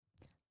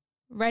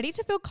Ready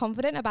to feel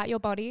confident about your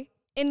body,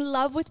 in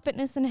love with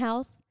fitness and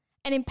health,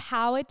 and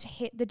empowered to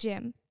hit the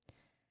gym?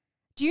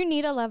 Do you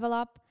need a level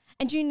up?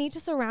 And do you need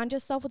to surround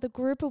yourself with a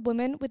group of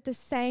women with the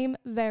same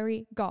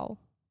very goal?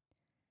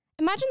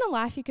 Imagine the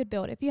life you could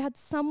build if you had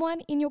someone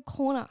in your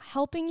corner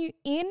helping you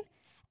in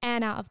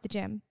and out of the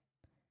gym.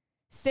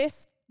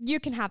 Sis,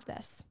 you can have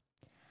this.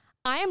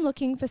 I am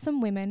looking for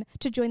some women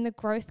to join the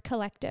Growth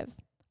Collective,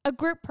 a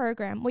group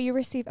program where you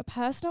receive a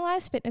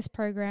personalized fitness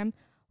program,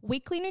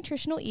 weekly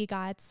nutritional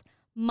e-guides,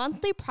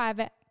 monthly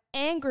private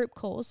and group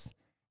calls,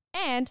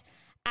 and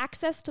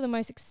access to the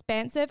most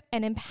expansive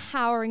and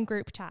empowering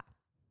group chat.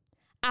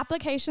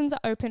 Applications are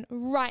open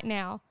right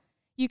now.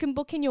 You can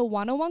book in your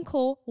one-on-one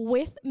call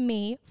with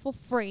me for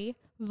free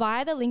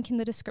via the link in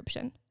the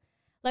description.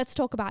 Let's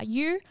talk about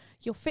you,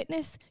 your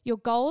fitness, your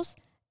goals,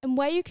 and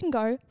where you can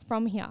go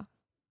from here.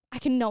 I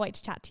cannot wait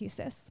to chat to you,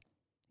 sis.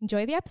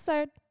 Enjoy the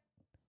episode.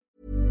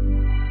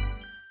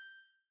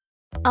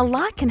 A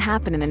lot can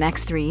happen in the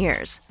next 3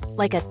 years.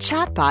 Like a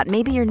chatbot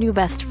may be your new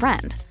best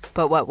friend.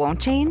 But what won't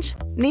change?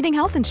 Needing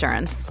health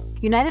insurance.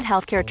 United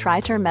Healthcare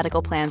Tri-Term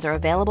Medical Plans are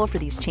available for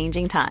these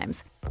changing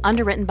times.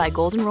 Underwritten by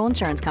Golden Rule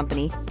Insurance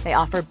Company, they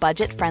offer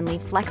budget-friendly,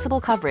 flexible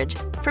coverage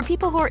for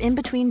people who are in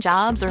between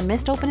jobs or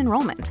missed open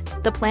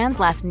enrollment. The plans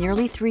last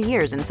nearly 3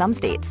 years in some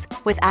states,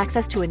 with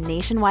access to a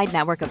nationwide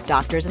network of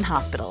doctors and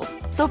hospitals.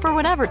 So for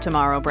whatever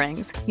tomorrow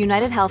brings,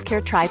 United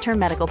Healthcare Tri-Term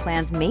Medical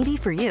Plans may be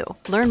for you.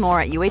 Learn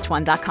more at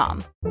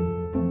uh1.com.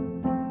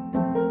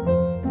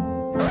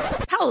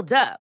 Hold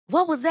up.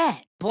 What was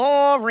that?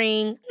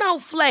 Boring. No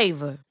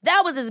flavor.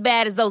 That was as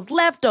bad as those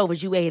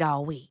leftovers you ate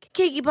all week.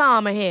 Keke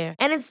Palmer here.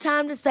 And it's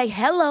time to say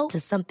hello to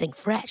something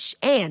fresh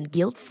and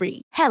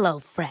guilt-free. Hello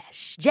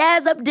Fresh.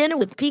 Jazz up dinner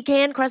with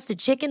pecan-crusted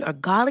chicken or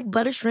garlic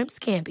butter shrimp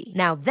scampi.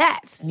 Now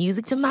that's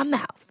music to my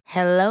mouth.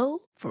 Hello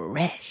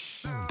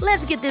Fresh.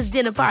 Let's get this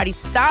dinner party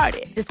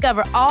started.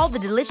 Discover all the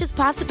delicious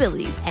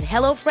possibilities at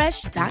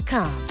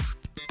hellofresh.com.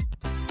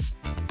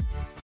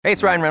 Hey,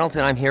 it's Ryan Reynolds,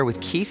 and I'm here with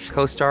Keith,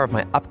 co-star of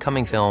my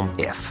upcoming film,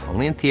 If,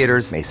 only in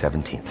theaters May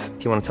 17th.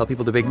 Do you want to tell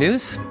people the big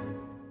news?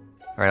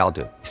 All right, I'll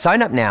do it.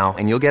 Sign up now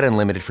and you'll get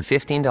unlimited for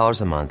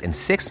 $15 a month and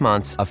 6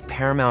 months of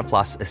Paramount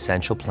Plus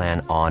Essential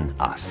Plan on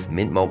us.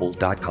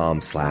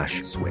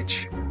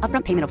 MintMobile.com/switch.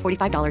 Upfront payment of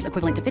 $45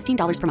 equivalent to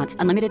 $15 per month.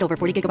 Unlimited over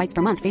 40 gigabytes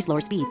per month. Face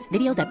lower speeds.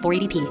 Videos at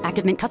 480p.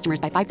 Active Mint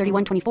customers by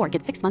 531.24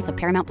 get 6 months of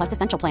Paramount Plus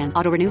Essential Plan.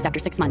 Auto renews after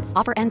 6 months.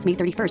 Offer ends May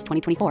 31st,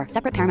 2024.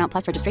 Separate Paramount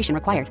Plus registration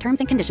required. Terms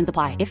and conditions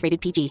apply if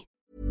rated PG.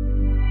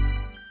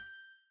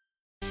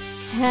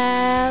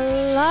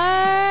 Hello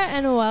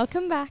and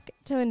welcome back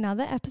to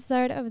another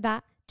episode of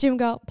That Gym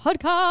Girl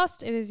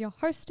Podcast. It is your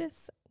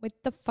hostess with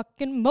the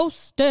fucking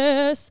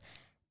mostest,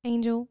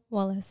 Angel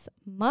Wallace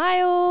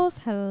Miles.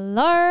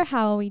 Hello,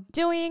 how are we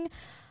doing?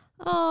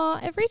 Oh,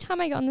 every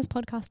time I get on this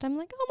podcast, I'm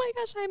like, oh my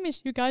gosh, I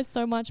miss you guys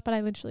so much, but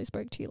I literally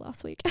spoke to you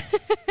last week.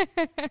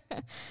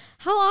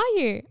 How are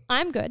you?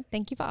 I'm good.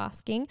 Thank you for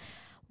asking.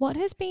 What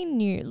has been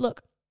new?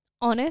 Look,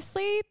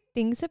 honestly,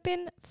 things have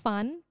been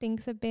fun.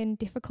 Things have been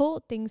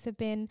difficult. Things have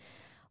been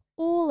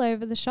all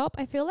over the shop.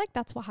 I feel like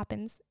that's what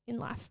happens in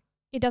life.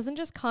 It doesn't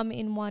just come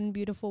in one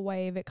beautiful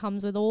wave. It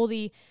comes with all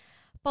the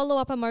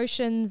follow-up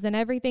emotions and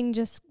everything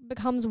just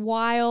becomes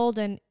wild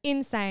and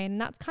insane.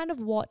 And that's kind of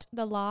what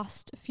the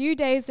last few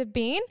days have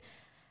been.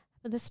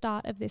 For the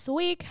start of this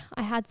week,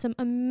 I had some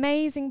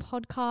amazing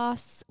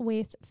podcasts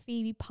with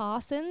Phoebe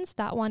Parsons.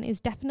 That one is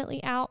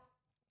definitely out.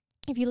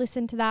 If you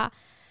listen to that,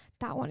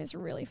 that one is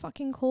really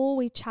fucking cool.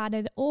 We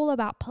chatted all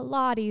about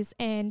Pilates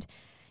and,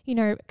 you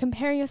know,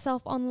 comparing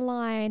yourself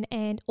online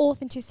and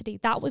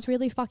authenticity. That was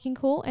really fucking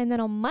cool. And then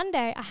on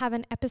Monday, I have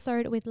an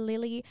episode with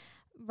Lily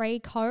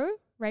Rayco.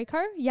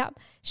 Yep.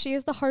 She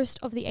is the host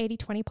of the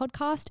 80/20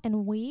 podcast.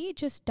 And we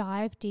just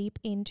dive deep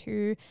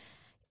into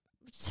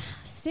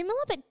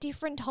similar but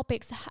different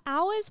topics.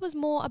 Ours was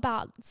more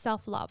about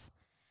self-love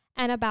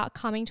and about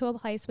coming to a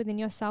place within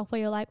yourself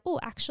where you're like, oh,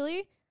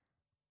 actually,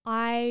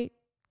 I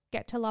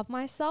get to love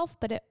myself,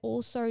 but it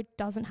also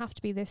doesn't have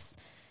to be this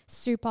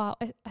super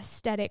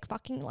aesthetic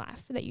fucking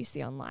life that you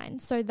see online.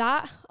 So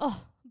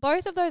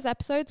both of those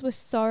episodes were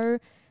so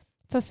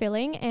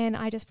fulfilling, and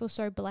I just feel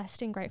so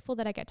blessed and grateful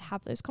that I get to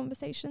have those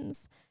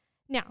conversations.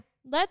 Now,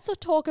 let's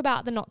talk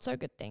about the not so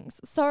good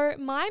things. So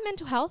my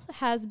mental health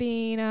has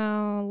been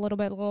a little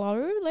bit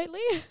low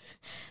lately,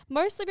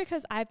 mostly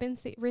because I've been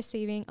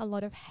receiving a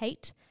lot of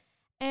hate.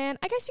 And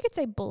I guess you could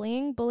say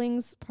bullying.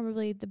 Bullying's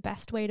probably the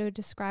best way to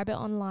describe it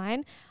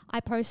online. I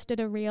posted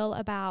a reel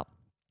about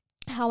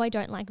how I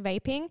don't like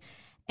vaping,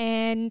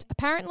 and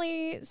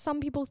apparently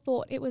some people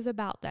thought it was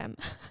about them,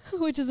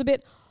 which is a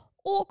bit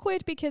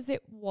awkward because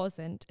it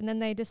wasn't. And then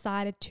they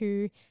decided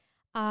to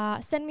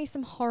send me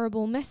some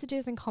horrible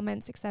messages and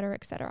comments, etc.,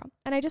 etc.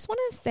 And I just want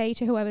to say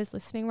to whoever's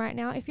listening right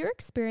now, if you're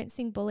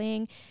experiencing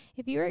bullying,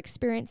 if you're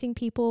experiencing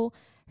people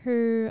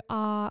who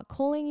are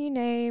calling you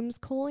names,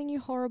 calling you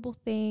horrible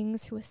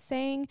things, who are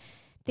saying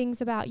things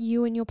about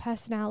you and your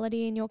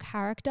personality and your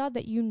character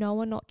that you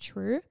know are not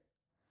true,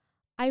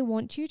 I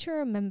want you to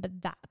remember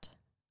that.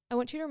 I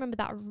want you to remember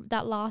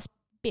that last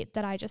bit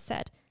that I just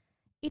said.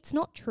 it's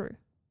not true.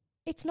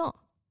 It's not.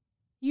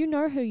 You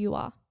know who you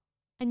are.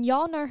 And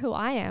y'all know who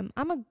I am.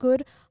 I'm a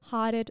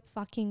good-hearted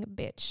fucking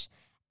bitch.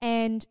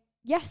 And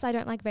yes, I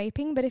don't like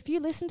vaping, but if you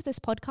listen to this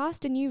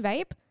podcast and you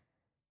vape,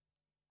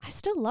 I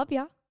still love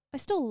you. I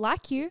still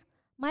like you.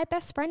 My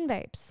best friend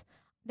vapes.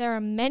 There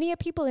are many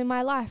people in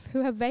my life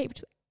who have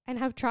vaped and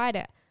have tried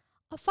it.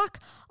 Oh, fuck.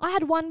 I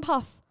had one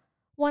puff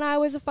when I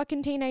was a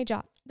fucking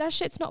teenager. That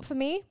shit's not for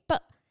me.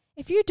 But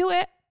if you do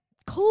it,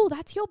 cool,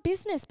 that's your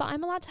business. But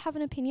I'm allowed to have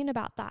an opinion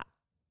about that.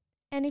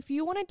 And if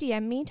you want to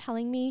DM me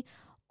telling me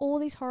all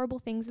these horrible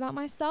things about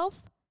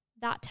myself,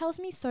 that tells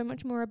me so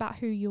much more about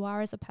who you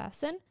are as a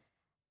person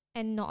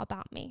and not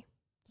about me.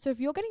 So if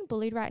you're getting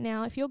bullied right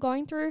now, if you're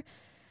going through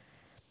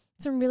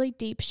some really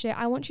deep shit,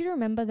 I want you to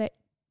remember that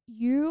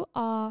you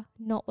are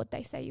not what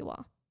they say you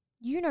are.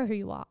 You know who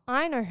you are.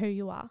 I know who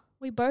you are.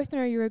 We both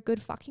know you're a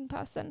good fucking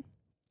person.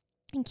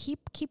 And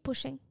keep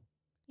pushing.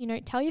 You know,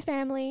 tell your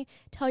family,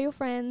 tell your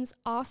friends,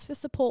 ask for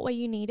support where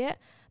you need it,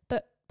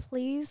 but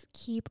please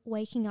keep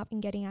waking up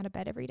and getting out of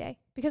bed every day.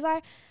 Because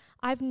I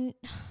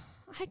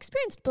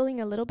experienced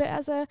bullying a little bit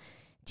as a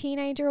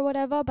teenager or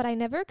whatever, but I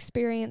never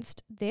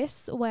experienced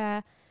this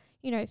where,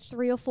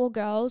 3 or 4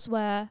 girls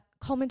were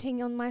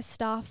commenting on my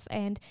stuff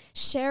and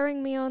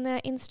sharing me on their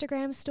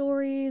Instagram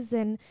stories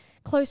and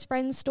close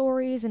friend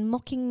stories and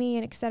mocking me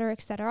and et cetera,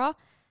 et cetera.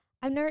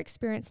 I've never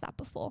experienced that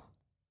before.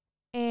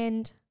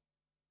 And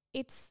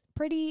it's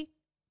pretty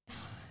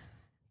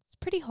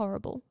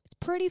horrible. It's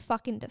pretty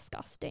fucking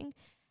disgusting.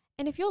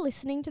 And if you're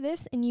listening to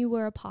this and you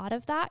were a part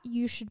of that,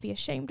 you should be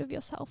ashamed of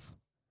yourself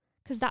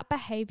because that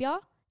behavior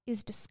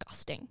is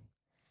disgusting.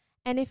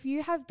 And if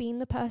you have been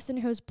the person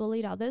who has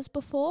bullied others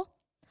before,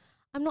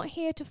 I'm not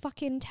here to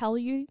fucking tell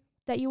you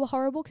that you were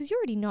horrible because you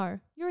already know.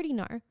 You already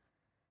know.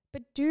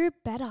 But do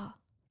better.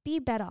 Be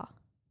better.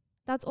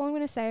 That's all I'm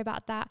going to say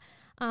about that.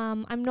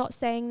 I'm not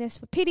saying this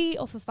for pity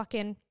or for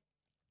fucking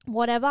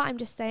whatever. I'm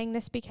just saying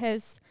this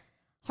because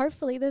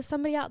hopefully there's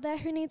somebody out there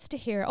who needs to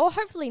hear it. Or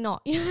hopefully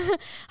not.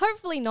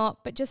 Hopefully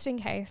not, but just in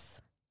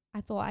case,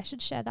 I thought I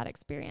should share that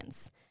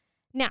experience.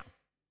 Now,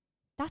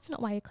 that's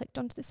not why you clicked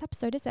onto this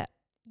episode, is it?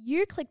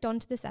 You clicked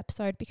onto this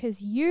episode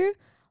because you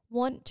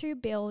want to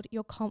build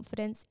your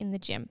confidence in the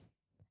gym.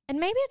 And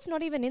maybe it's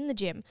not even in the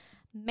gym.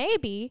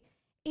 Maybe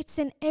it's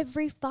in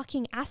every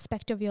fucking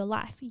aspect of your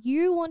life.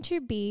 You want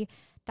to be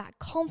that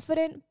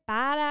confident,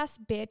 badass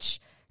bitch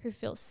who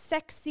feels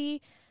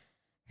sexy,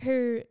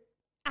 who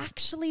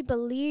actually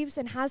believes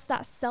and has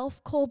that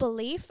self-core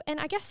belief. And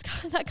I guess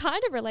that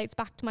kind of relates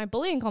back to my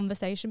bullying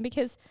conversation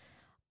because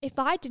if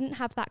I didn't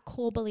have that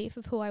core belief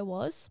of who I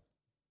was,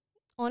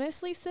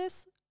 honestly,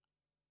 sis,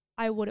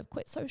 I would have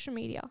quit social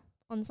media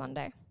on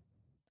Sunday.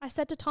 I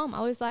said to Tom,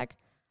 I was like,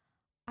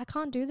 I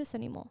can't do this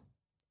anymore.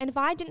 And if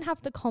I didn't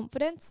have the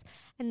confidence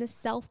and the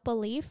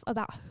self-belief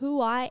about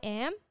who I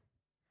am,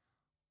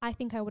 I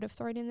think I would have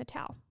thrown in the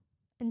towel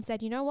and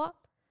said, you know what?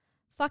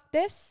 Fuck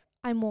this.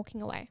 I'm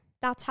walking away.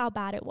 That's how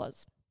bad it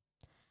was.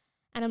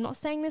 And I'm not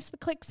saying this for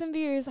clicks and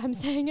views. I'm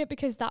saying it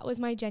because that was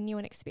my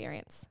genuine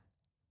experience.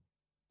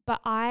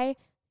 But I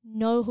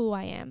know who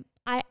I am.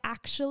 I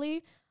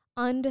actually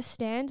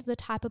understand the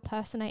type of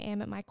person I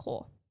am at my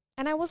core.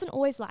 And I wasn't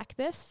always like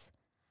this.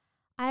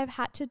 I have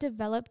had to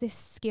develop this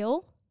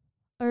skill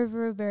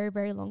over a very,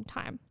 very long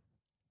time.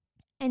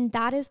 And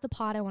that is the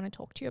part I want to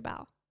talk to you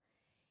about,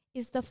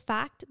 is the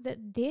fact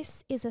that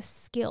this is a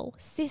skill.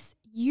 Sis,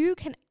 you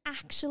can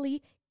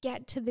actually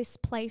get to this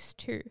place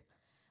too,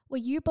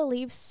 where you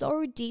believe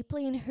so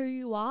deeply in who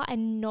you are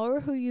and know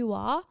who you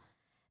are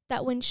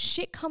that when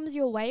shit comes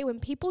your way, when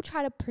people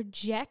try to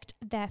project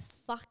their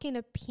fucking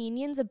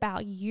opinions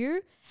about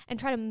you and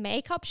try to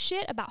make up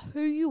shit about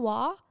who you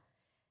are,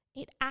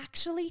 it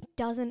actually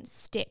doesn't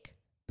stick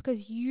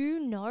because you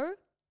know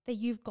that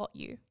you've got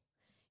you.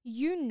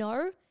 You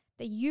know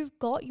that you've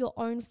got your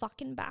own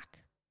fucking back.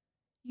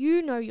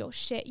 You know your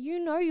shit. You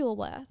know your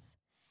worth.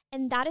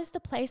 And that is the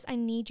place I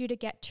need you to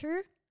get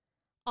to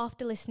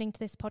after listening to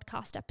this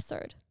podcast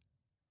episode.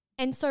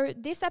 And so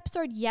this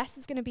episode, yes,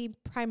 is going to be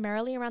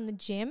primarily around the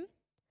gym.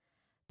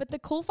 But the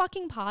cool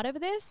fucking part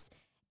of this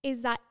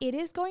is that it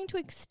is going to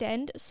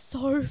extend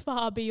so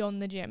far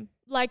beyond the gym.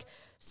 Like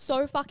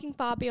so fucking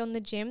far beyond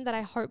the gym that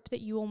I hope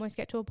that you almost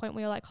get to a point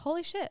where you're like,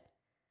 holy shit,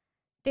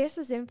 this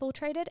has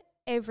infiltrated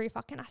every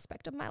fucking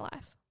aspect of my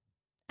life.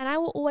 And I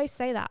will always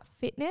say that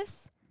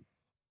fitness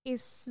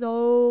is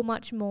so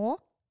much more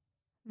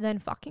than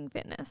fucking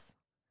fitness.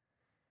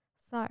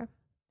 So, are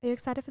you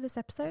excited for this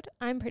episode?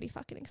 I'm pretty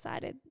fucking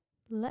excited.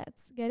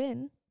 Let's get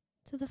in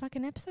to the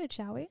fucking episode,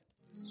 shall we?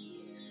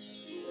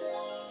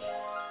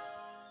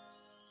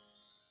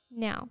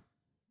 Now,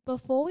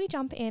 before we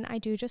jump in, I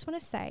do just want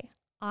to say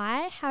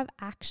I have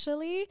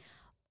actually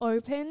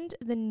opened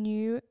the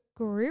new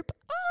group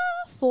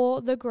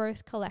for the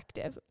Growth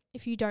Collective.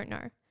 If you don't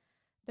know,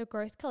 the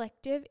Growth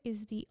Collective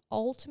is the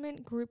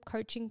ultimate group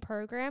coaching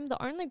program.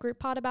 The only group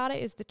part about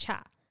it is the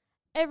chat.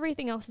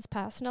 Everything else is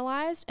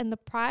personalized and the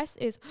price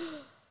is,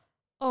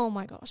 oh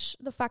my gosh,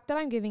 the fact that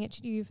I'm giving it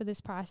to you for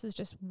this price is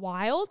just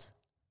wild.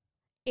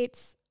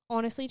 It's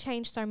honestly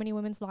changed so many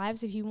women's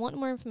lives. If you want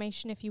more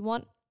information, if you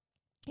want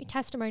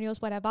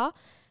testimonials, whatever,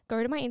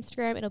 go to my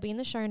Instagram. It'll be in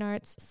the show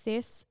notes.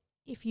 Sis,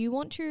 if you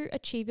want to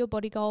achieve your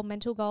body goal,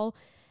 mental goal,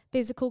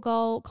 physical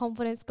goal,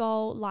 confidence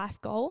goal, life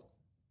goal,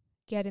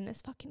 get in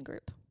this fucking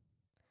group.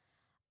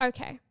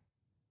 Okay.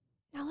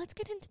 Now let's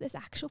get into this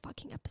actual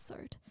fucking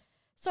episode.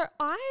 So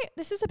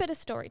this is a bit of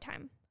story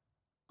time.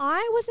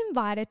 I was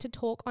invited to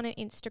talk on an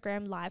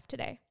Instagram live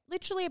today,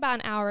 literally about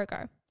an hour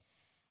ago.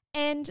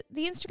 And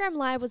the Instagram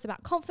live was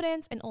about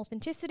confidence and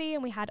authenticity,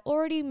 and we had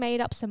already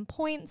made up some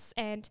points.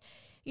 And,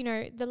 you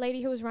know, the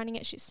lady who was running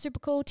it, she's super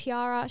cool,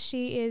 Tiara.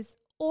 She is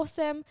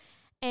awesome.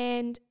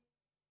 And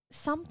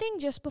something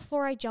just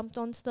before I jumped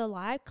onto the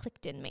live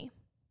clicked in me.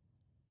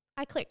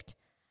 I clicked.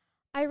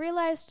 I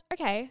realized,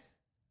 okay,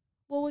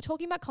 well, we're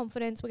talking about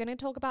confidence. We're going to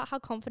talk about how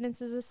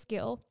confidence is a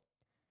skill.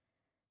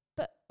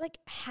 But, like,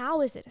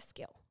 how is it a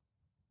skill?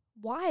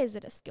 Why is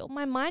it a skill?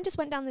 My mind just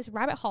went down this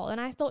rabbit hole, and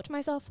I thought to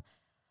myself,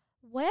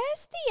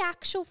 where's the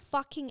actual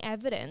fucking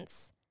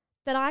evidence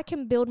that I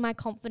can build my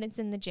confidence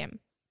in the gym?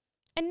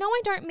 And no,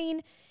 I don't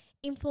mean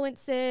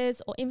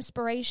influences or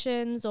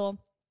inspirations or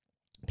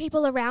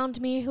people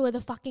around me who are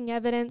the fucking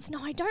evidence.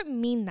 No, I don't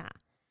mean that.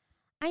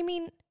 I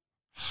mean,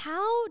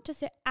 how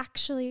does it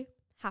actually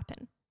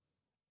happen?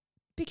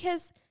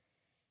 Because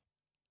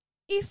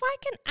if I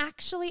can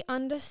actually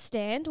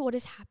understand what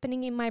is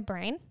happening in my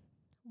brain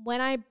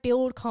when I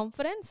build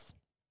confidence,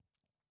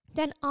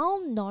 then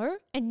I'll know,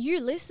 and you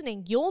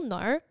listening, you'll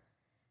know,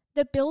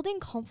 that building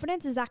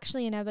confidence is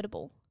actually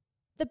inevitable.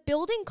 The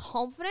building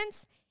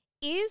confidence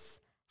is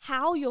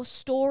how your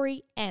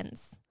story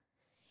ends.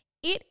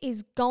 It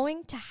is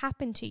going to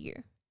happen to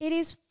you.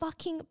 It's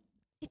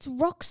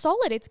rock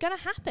solid. It's going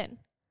to happen.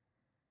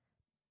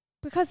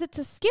 Because it's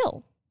a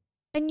skill,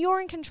 and you're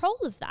in control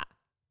of that.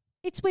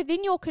 It's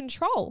within your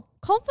control.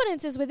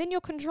 Confidence is within your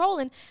control.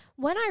 And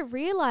when I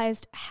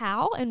realized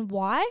how and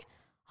why,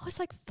 I was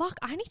like, fuck,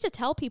 I need to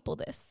tell people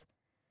this.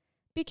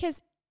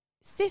 Because,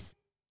 sis,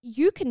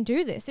 you can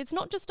do this. It's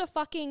not just a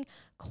fucking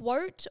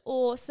quote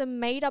or some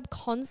made up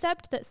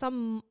concept that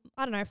some,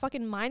 I don't know,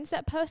 fucking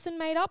mindset person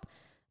made up.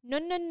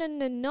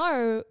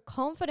 No.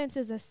 Confidence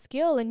is a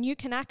skill, and you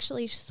can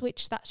actually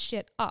switch that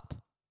shit up.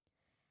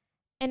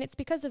 And it's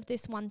because of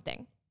this one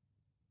thing.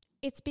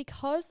 It's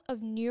because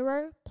of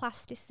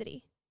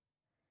neuroplasticity.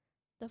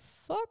 The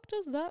fuck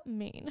does that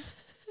mean?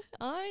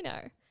 I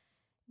know.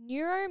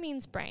 Neuro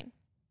means brain.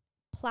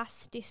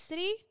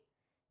 Plasticity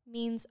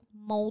means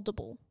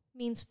moldable,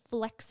 means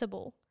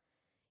flexible.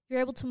 You're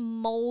able to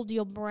mold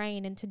your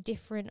brain into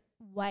different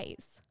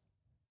ways.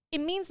 It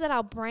means that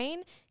our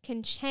brain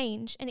can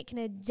change and it can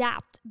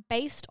adapt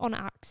based on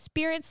our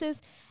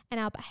experiences and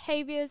our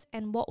behaviors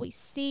and what we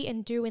see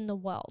and do in the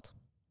world.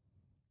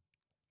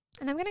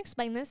 And I'm going to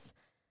explain this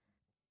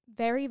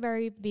very,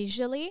 very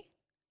visually,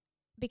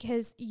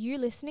 because you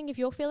listening, if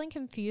you're feeling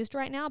confused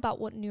right now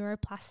about what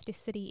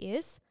neuroplasticity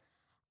is,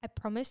 I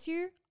promise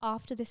you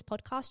after this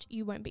podcast,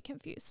 you won't be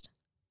confused.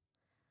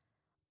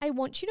 I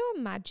want you to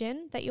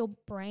imagine that your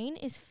brain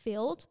is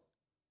filled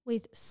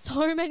with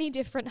so many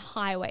different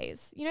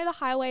highways. You know the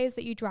highways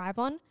that you drive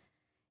on?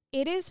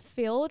 It is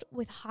filled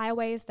with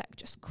highways that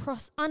just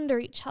cross under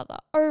each other,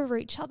 over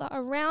each other,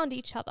 around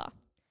each other.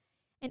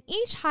 And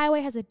each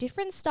highway has a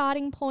different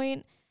starting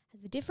point,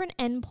 has a different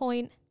end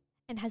point,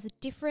 and has a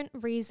different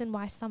reason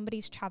why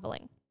somebody's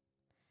traveling.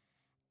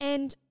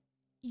 And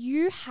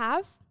you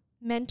have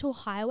mental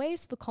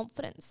highways for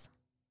confidence.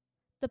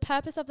 The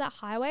purpose of that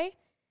highway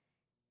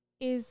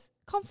is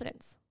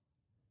confidence.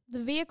 The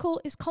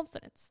vehicle is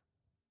confidence.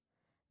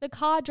 The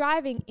car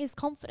driving is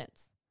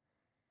confidence.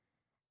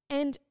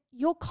 And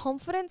your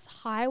confidence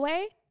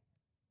highway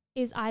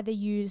is either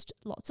used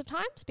lots of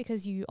times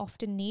because you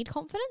often need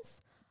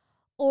confidence,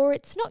 or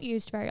it's not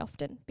used very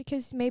often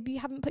because maybe you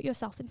haven't put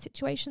yourself in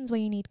situations where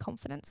you need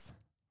confidence.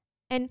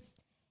 And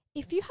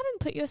if you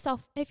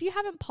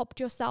haven't popped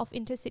yourself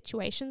into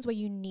situations where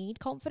you need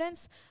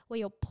confidence, where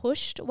you're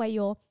pushed, where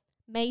you're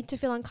made to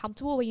feel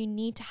uncomfortable, where you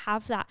need to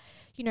have that,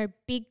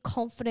 big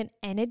confident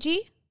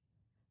energy,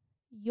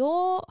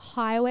 your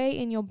highway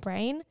in your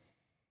brain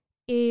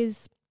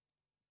is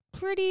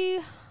pretty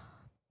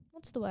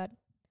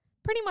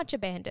much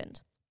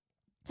abandoned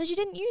because you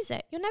didn't use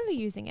it. You're never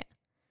using it.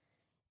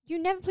 You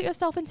never put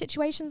yourself in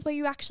situations where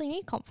you actually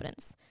need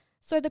confidence.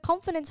 So the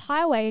confidence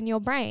highway in your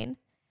brain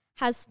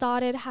has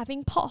started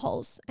having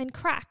potholes and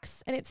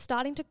cracks, and it's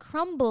starting to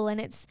crumble, and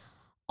it's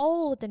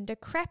old and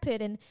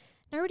decrepit, and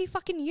nobody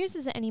fucking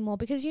uses it anymore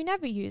because you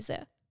never use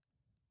it.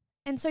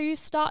 And so you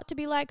start to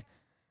be like,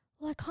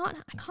 well,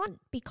 I can't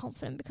be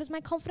confident because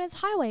my confidence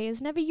highway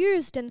is never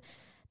used and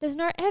there's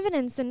no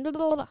evidence and blah,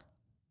 blah, blah.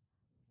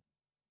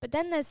 But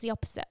then there's the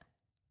opposite.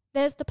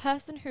 There's the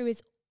person who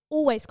is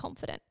always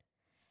confident.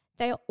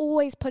 They are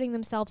always putting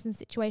themselves in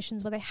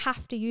situations where they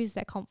have to use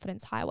their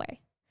confidence highway.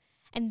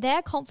 And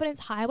their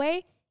confidence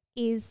highway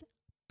is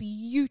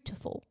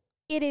beautiful.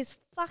 It is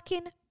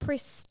fucking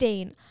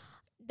pristine.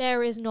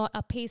 There is not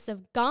a piece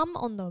of gum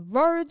on the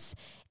roads.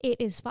 It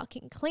is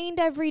fucking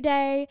cleaned every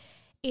day.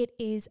 It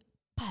is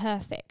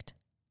perfect.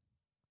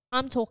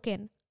 I'm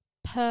talking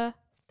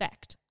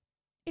perfect.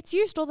 It's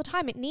used all the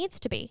time. It needs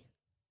to be.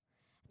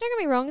 Don't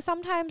get me wrong.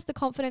 Sometimes the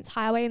confidence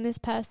highway in this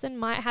person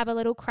might have a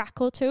little crack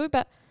or two,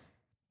 but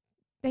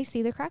they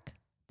see the crack,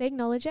 they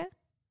acknowledge it,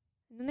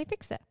 and then they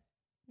fix it.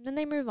 And then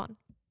they move on.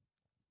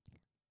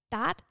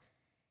 That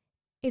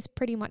is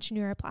pretty much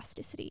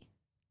neuroplasticity.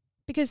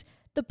 Because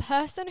the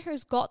person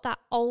who's got that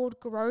old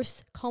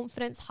gross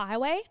confidence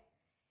highway,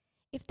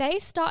 if they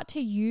start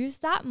to use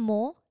that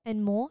more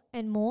and more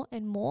and more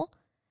and more,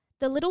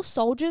 the little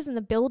soldiers and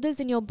the builders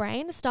in your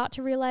brain start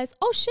to realize,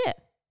 oh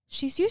shit,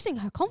 she's using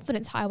her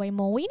confidence highway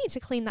more. We need to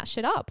clean that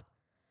shit up.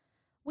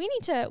 We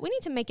need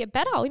to make it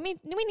better. We need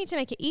to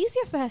make it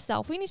easier for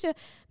herself. We need to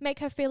make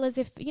her feel as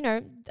if,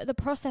 the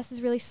process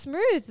is really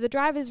smooth. The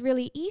drive is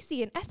really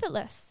easy and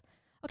effortless.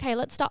 Okay,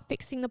 let's start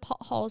fixing the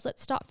potholes.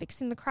 Let's start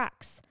fixing the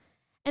cracks.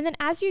 And then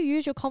as you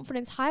use your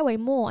confidence highway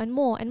more and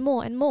more and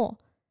more and more,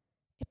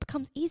 it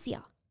becomes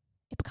easier.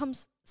 It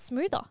becomes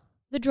smoother.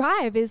 The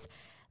drive is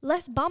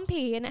less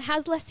bumpy and it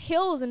has less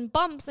hills and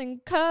bumps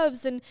and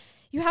curves and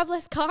you have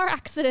less car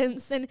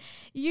accidents and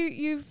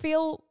you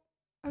feel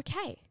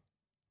okay.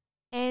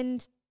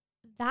 And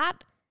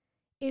that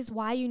is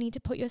why you need to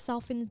put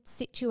yourself in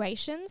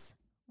situations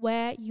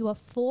where you are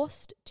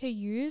forced to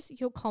use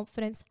your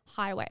confidence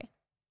highway.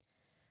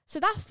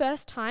 So that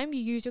first time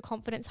you use your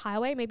confidence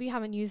highway, maybe you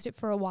haven't used it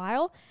for a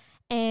while,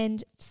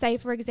 and say,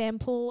 for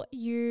example,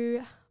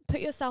 you put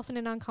yourself in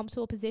an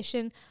uncomfortable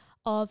position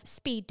of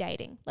speed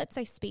dating. Let's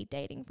say speed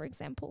dating, for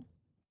example.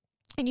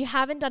 And you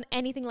haven't done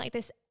anything like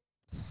this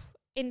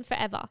in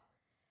forever.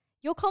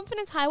 Your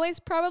confidence highway is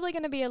probably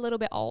going to be a little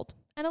bit old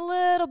and a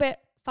little bit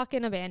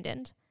fucking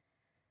abandoned.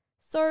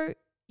 So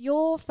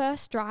your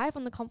first drive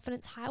on the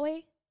confidence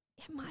highway,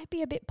 it might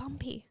be a bit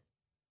bumpy.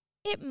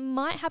 It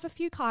might have a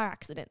few car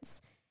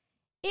accidents.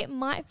 It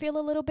might feel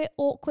a little bit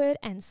awkward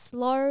and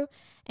slow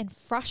and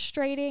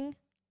frustrating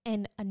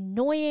and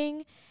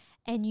annoying,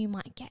 and you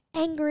might get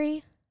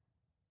angry.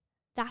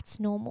 That's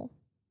normal.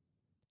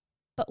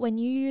 But when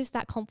you use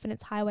that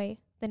confidence highway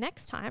the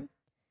next time,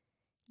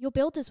 your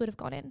builders would have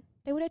gone in.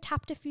 They would have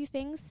tapped a few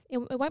things. It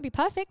won't be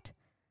perfect,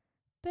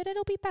 but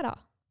it'll be better.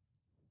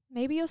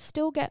 Maybe you'll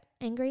still get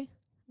angry.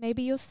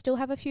 Maybe you'll still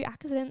have a few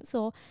accidents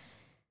or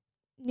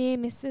near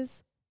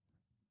misses,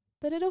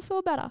 but it'll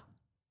feel better.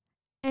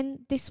 And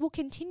this will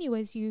continue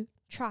as you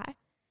try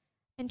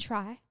and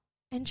try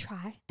and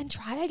try and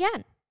try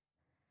again.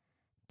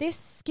 This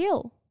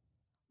skill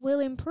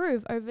will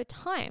improve over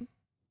time.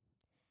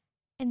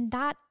 And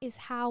that is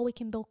how we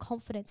can build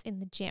confidence in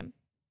the gym.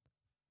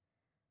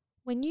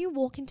 When you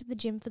walk into the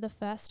gym for the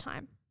first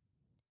time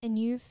and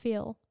you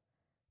feel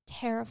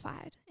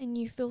terrified and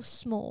you feel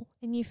small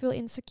and you feel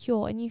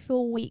insecure and you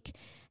feel weak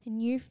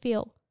and you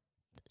feel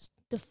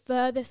the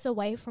furthest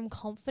away from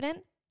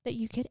confident that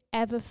you could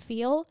ever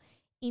feel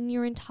in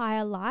your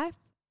entire life,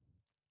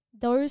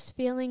 those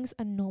feelings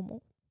are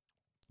normal.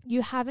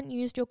 You haven't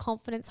used your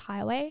confidence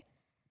highway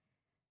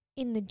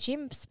in the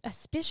gym,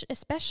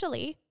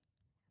 especially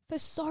for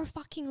so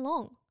fucking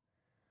long.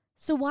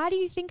 So why do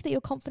you think that your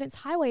confidence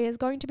highway is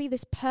going to be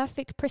this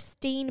perfect,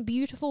 pristine,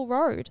 beautiful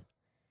road?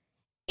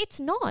 It's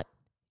not.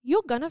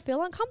 You're going to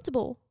feel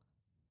uncomfortable.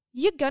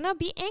 You're going to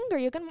be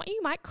angry.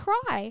 You might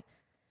cry.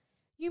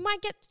 You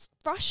might get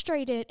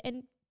frustrated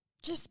and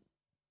just,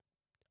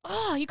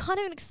 you can't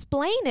even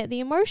explain it.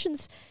 The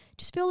emotions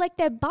just feel like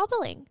they're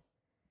bubbling.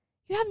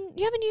 You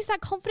haven't used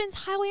that confidence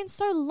highway in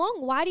so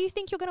long. Why do you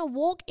think you're going to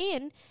walk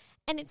in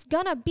and it's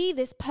going to be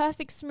this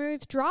perfect,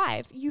 smooth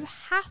drive? You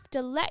have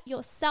to let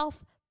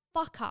yourself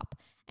fuck up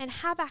and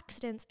have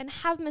accidents and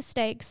have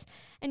mistakes,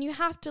 and you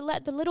have to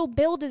let the little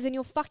builders in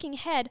your fucking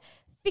head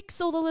fix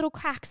all the little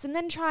cracks and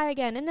then try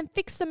again and then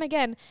fix them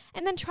again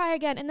and then try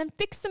again and then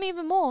fix them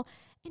even more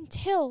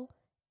until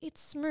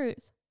it's smooth.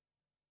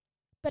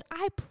 But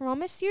I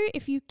promise you,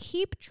 if you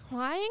keep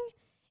trying,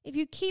 if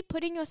you keep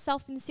putting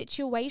yourself in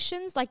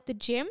situations like the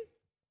gym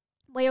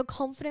where your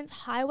confidence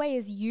highway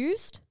is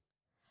used,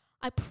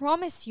 I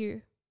promise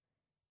you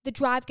the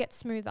drive gets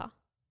smoother.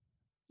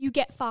 You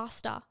get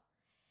faster.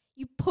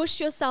 You push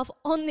yourself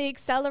on the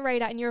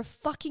accelerator and you're a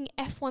fucking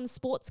F1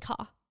 sports car.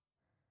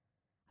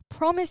 I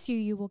promise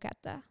you will get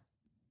there.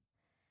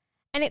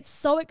 And it's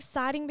so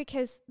exciting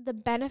because the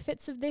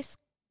benefits of this,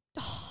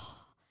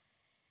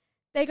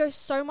 they go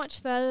so much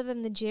further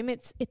than the gym.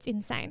 It's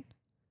insane.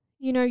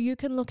 You know, you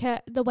can look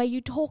at the way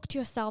you talk to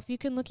yourself. You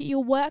can look at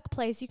your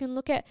workplace. You can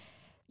look at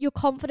your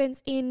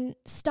confidence in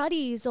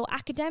studies or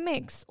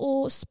academics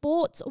or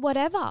sports,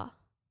 whatever.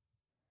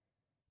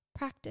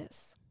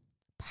 Practice.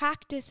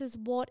 Practice is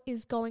what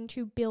is going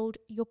to build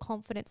your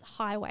confidence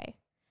highway.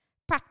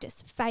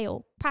 Practice,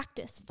 fail.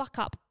 Practice, fuck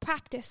up.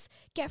 Practice,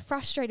 get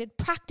frustrated.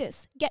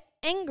 Practice, get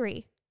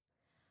angry.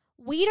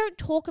 We don't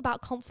talk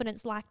about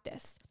confidence like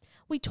this.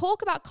 We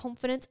talk about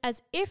confidence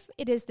as if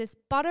it is this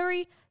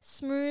buttery,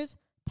 smooth,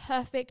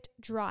 perfect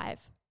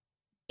drive.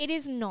 It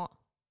is not.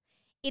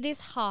 It is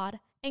hard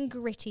and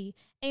gritty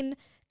and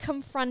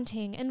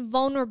confronting and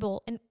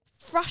vulnerable and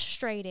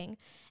frustrating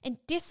and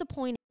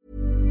disappointing.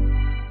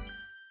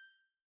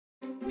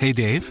 Hey,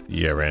 Dave.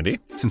 Yeah, Randy.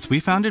 Since we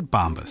founded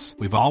Bombas,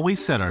 we've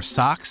always said our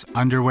socks,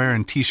 underwear,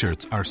 and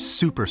T-shirts are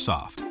super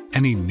soft.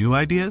 Any new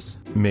ideas?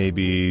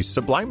 Maybe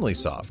sublimely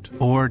soft.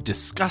 Or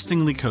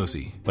disgustingly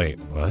cozy. Wait,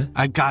 what?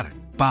 I got it.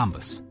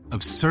 Bombas.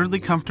 Absurdly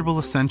comfortable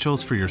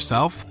essentials for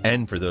yourself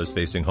and for those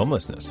facing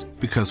homelessness.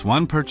 Because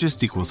one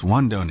purchased equals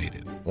one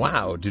donated.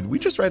 Wow, did we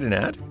just write an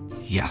ad?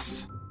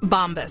 Yes.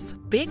 Bombas.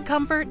 Big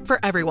comfort for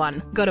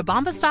everyone. Go to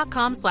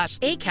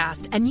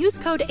bombas.com/ACAST and use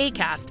code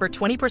ACAST for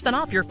 20%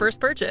 off your first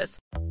purchase.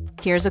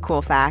 Here's a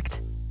cool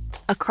fact.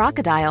 A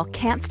crocodile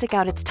can't stick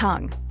out its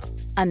tongue.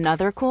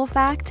 Another cool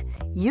fact,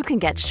 you can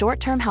get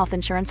short-term health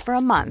insurance for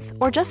a month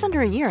or just under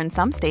a year in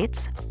some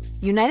states.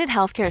 United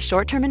Healthcare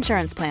short-term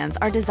insurance plans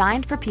are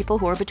designed for people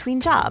who are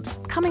between jobs,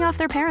 coming off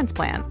their parents'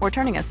 plan, or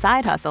turning a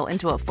side hustle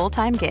into a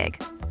full-time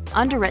gig.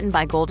 Underwritten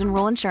by Golden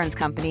Rule Insurance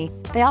Company,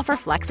 they offer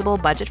flexible,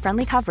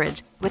 budget-friendly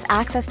coverage with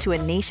access to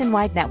a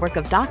nationwide network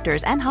of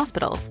doctors and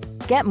hospitals.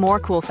 Get more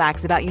cool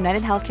facts about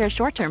United Healthcare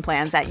short-term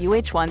plans at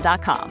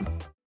uh1.com.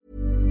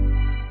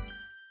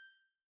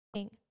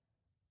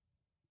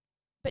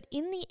 But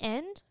in the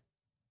end,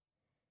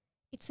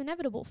 it's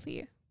inevitable for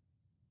you.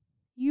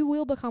 You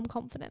will become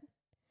confident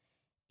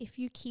if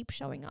you keep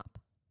showing up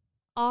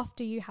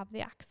after you have the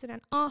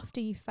accident,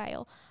 after you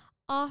fail,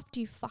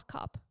 after you fuck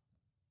up.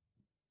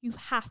 You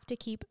have to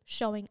keep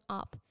showing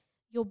up.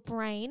 Your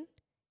brain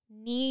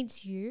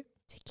needs you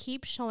to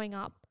keep showing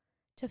up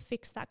to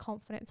fix that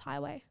confidence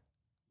highway.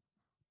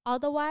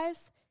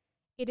 Otherwise,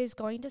 it is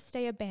going to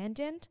stay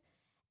abandoned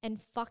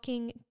and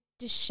fucking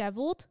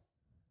disheveled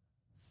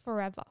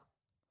forever.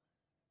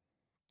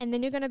 And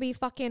then you're going to be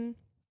fucking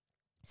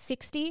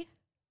 60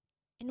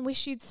 and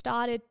wish you'd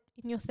started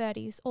in your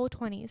 30s or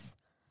 20s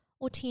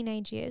or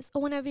teenage years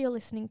or whenever you're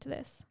listening to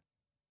this.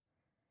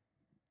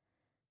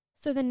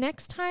 So the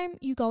next time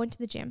you go into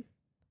the gym,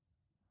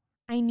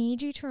 I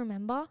need you to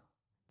remember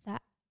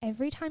that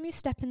every time you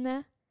step in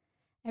there,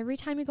 every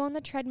time you go on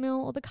the treadmill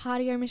or the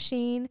cardio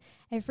machine,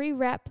 every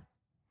rep,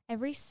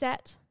 every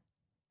set,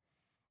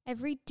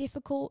 every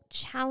difficult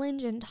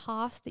challenge and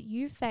task that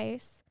you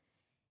face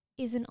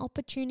is an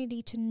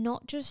opportunity to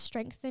not just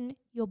strengthen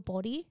your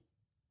body,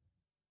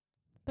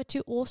 but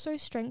to also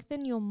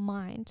strengthen your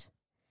mind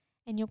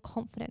and your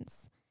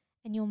confidence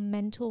and your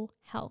mental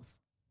health.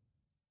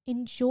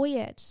 Enjoy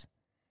it.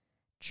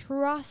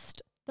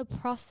 Trust the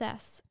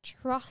process.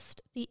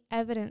 Trust the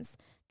evidence.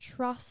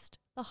 Trust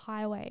the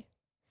highway.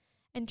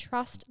 And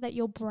trust that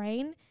your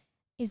brain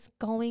is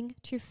going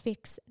to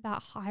fix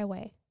that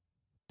highway.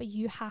 But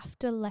you have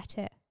to let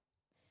it.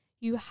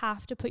 You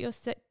have to put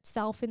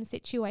yourself in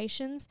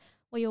situations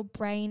where your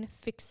brain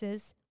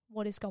fixes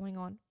what is going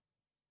on.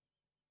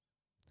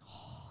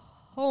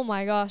 Oh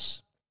my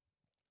gosh.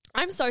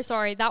 I'm so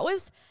sorry. That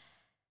was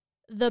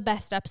the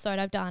best episode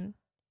I've done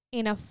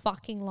in a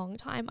fucking long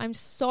time. I'm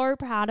so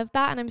proud of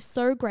that, and I'm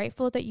so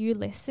grateful that you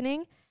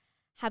listening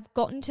have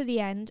gotten to the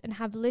end and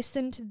have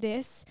listened to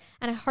this,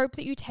 and I hope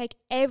that you take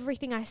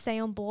everything I say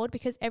on board,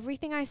 because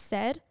everything I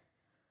said,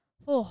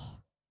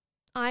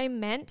 I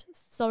meant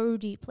so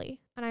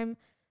deeply, and I'm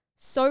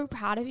so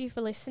proud of you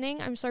for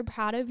listening. I'm so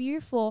proud of you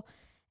for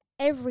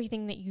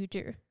everything that you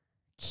do.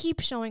 Keep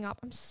showing up.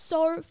 I'm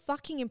so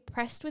fucking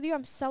impressed with you.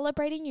 I'm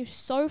celebrating you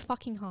so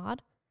fucking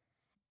hard.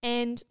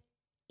 And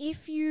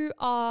if you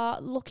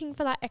are looking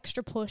for that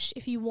extra push,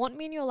 if you want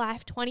me in your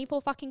life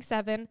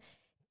 24/7,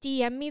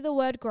 DM me the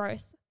word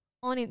growth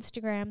on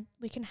Instagram.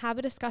 We can have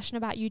a discussion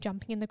about you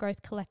jumping in the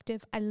Growth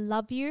Collective. I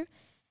love you.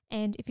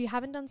 And if you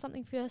haven't done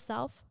something for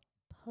yourself,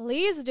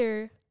 please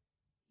do.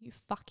 You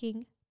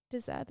fucking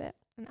deserve it.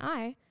 And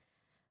I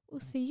will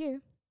see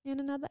you in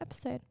another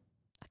episode.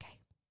 Okay.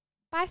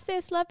 Bye,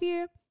 sis. Love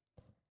you.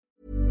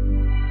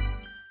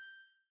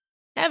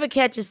 Ever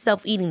catch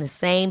yourself eating the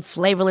same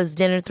flavorless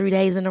dinner 3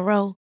 days in a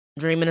row?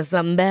 Dreaming of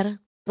something better?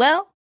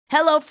 Well,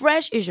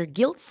 HelloFresh is your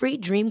guilt-free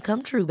dream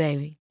come true,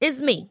 baby.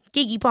 It's me,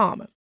 Keke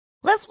Palmer.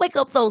 Let's wake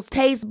up those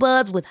taste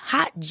buds with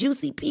hot,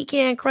 juicy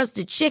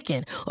pecan-crusted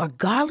chicken or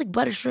garlic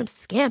butter shrimp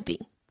scampi.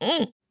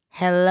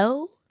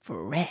 Hello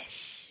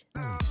Fresh.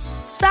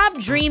 Stop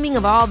dreaming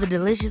of all the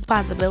delicious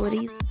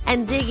possibilities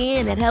and dig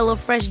in at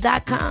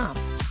HelloFresh.com.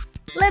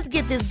 Let's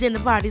get this dinner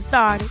party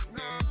started.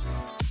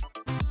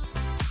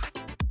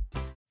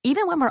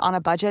 Even when we're on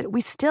a budget,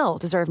 we still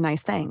deserve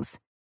nice things.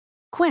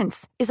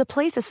 Quince is a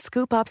place to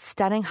scoop up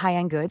stunning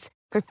high-end goods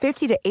for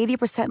 50 to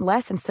 80%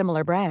 less than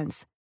similar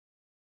brands.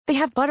 They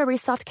have buttery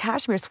soft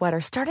cashmere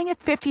sweaters starting at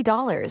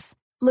 $50,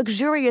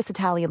 luxurious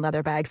Italian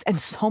leather bags, and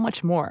so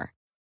much more.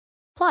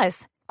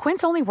 Plus,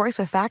 Quince only works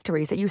with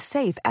factories that use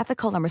safe,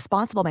 ethical, and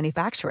responsible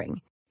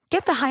manufacturing.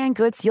 Get the high-end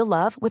goods you'll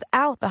love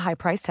without the high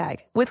price tag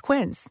with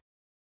Quince.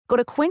 Go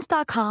to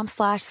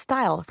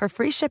quince.com/style for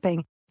free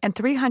shipping and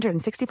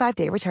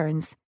 365-day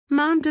returns.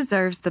 Mom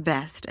deserves the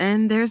best,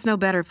 and there's no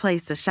better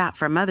place to shop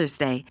for Mother's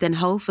Day than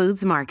Whole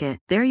Foods Market.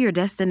 They're your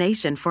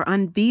destination for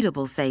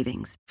unbeatable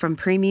savings, from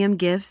premium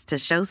gifts to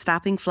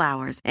show-stopping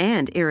flowers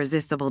and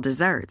irresistible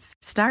desserts.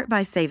 Start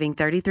by saving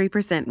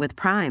 33% with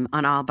Prime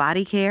on all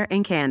body care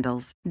and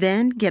candles.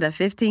 Then get a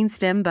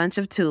 15-stem bunch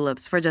of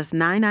tulips for just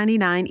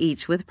 $9.99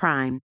 each with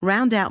Prime.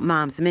 Round out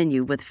Mom's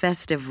menu with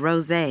festive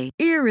rosé,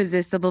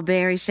 irresistible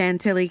berry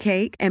chantilly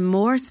cake, and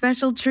more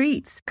special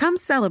treats. Come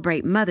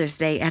celebrate Mother's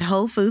Day at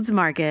Whole Foods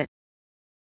Market.